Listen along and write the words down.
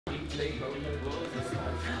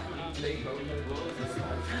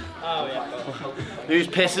Oh yeah. Whose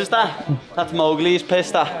piss is that? That's Mowgli's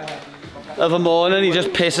piss, that. Of a morning, he just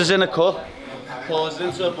pisses in a cup, pours it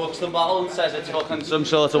into a Buxton bottle and says it's fucking some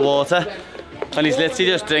sort of water. And he's literally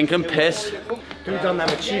just drinking piss. Who's on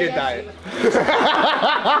that cheated diet?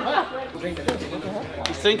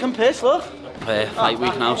 He's drinking piss, look. Fight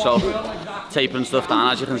week now, so taping stuff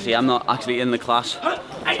down. As you can see, I'm not actually in the class.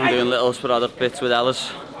 I'm doing little sporadic bits with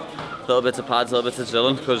Ellis. Little bits of pads, little bits of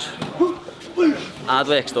drilling, because hard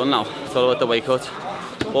work's done now. It's all about the weight cut.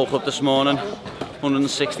 Woke up this morning,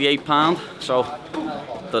 168 pounds, so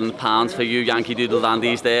done pounds for you Yankee Doodle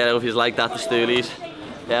dandies there, if you like that, the stoolies.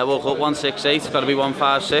 Yeah, woke up 168, got to be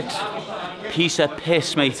 156. Piece of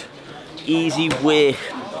piss, mate. Easy work.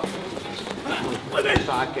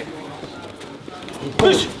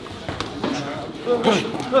 Push!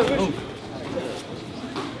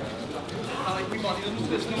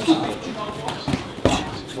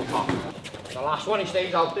 The last one, he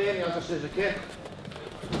stays out there and he has a scissor kick.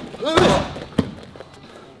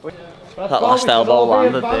 That last elbow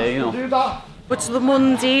landed there, you know. It's the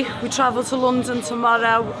Monday, we travel to London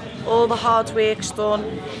tomorrow, all the hard work's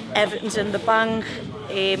done, everything's in the bank.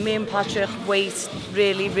 Me and Patrick weight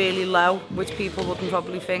really low, which people wouldn't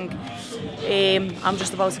probably think. I'm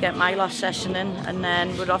just about to get my last session in and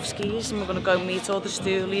then we're off skis and we're going to go meet all the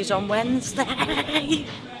stoolies on Wednesday.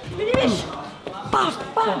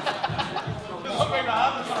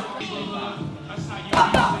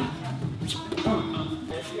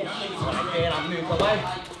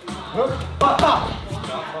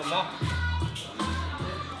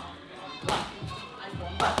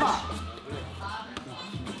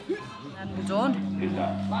 And we're done. Me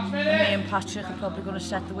and Patrick are probably going to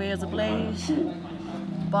set the world ablaze.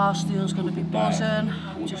 Barstool's going to be buzzing.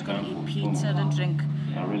 We're just going to eat pizza and drink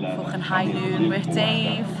fucking high noon with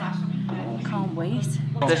Dave. Can't wait.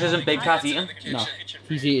 This isn't Big Cat eating? No,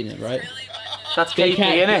 he's eating it, right? That's KP,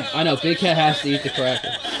 innit? I know, Big Cat has to eat the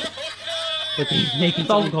cracker. But they're making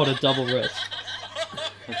something called a double Ritz.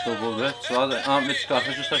 A double Ritz? Aren't Ritz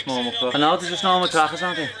crackers just like normal crackers? I know, they're just normal crackers,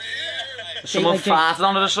 aren't they? There's someone farted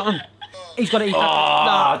on it or something. He's got to eat that.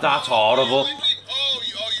 Oh, that's horrible.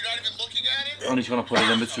 And he's going to put it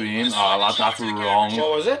in between. Oh, lad, that's wrong.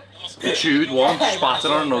 What was it? He chewed one, spat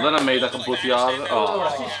it on another and made like a butty out of it.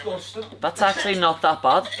 Oh. That's actually not that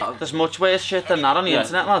bad. There's much worse shit than that on the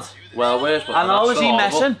internet, lad. Well, worse, but I know, that's is he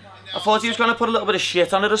horrible. messing? I thought he was going to put a little bit of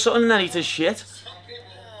shit on it or something and then eat his shit.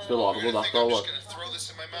 Still horrible, that though, look.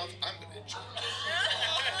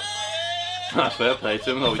 Fair play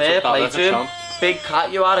to him, though. Fair play to him. Big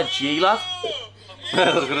Cat, you are a G, lad.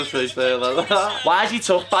 Look at his face there, lad. Why has he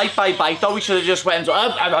took bite by bite though? He should have just went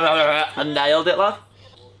and nailed it, lad.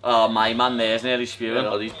 Oh, my man there's nearly spewing.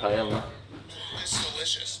 Oh, he's pale, man.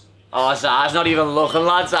 Oh, Zara's not even looking,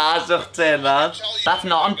 lad. Zara's just turn round. That's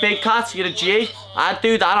not on Big Cat, you're a G. I'd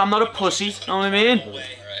do that, I'm not a pussy, you know what I mean?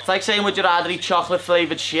 It's like saying, would you rather eat chocolate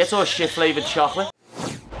flavoured shit or shit flavoured chocolate?